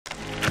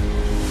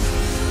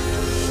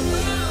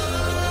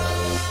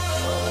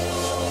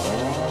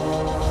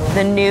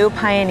The new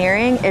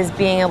pioneering is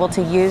being able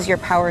to use your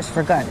powers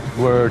for good.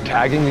 We're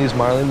tagging these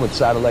marlin with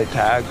satellite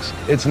tags.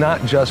 It's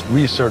not just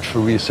research for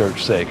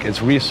research's sake,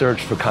 it's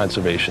research for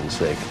conservation's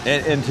sake.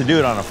 And to do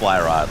it on a fly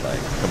rod, like,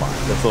 come on,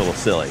 that's a little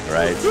silly,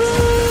 right?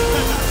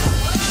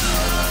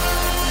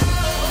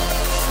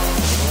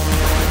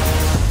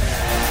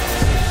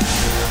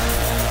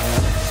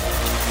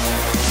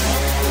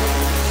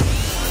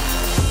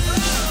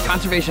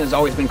 Conservation has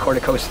always been core to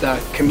Costa.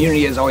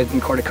 Community has always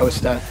been core to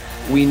Costa.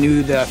 We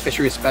knew the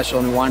fishery was special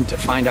and we wanted to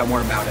find out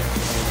more about it.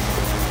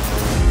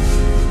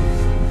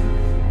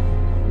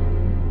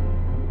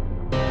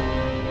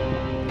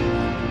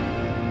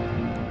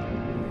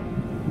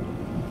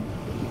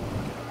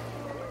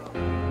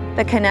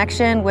 The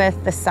connection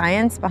with the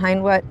science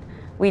behind what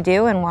we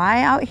do and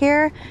why out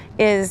here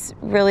is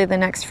really the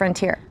next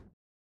frontier.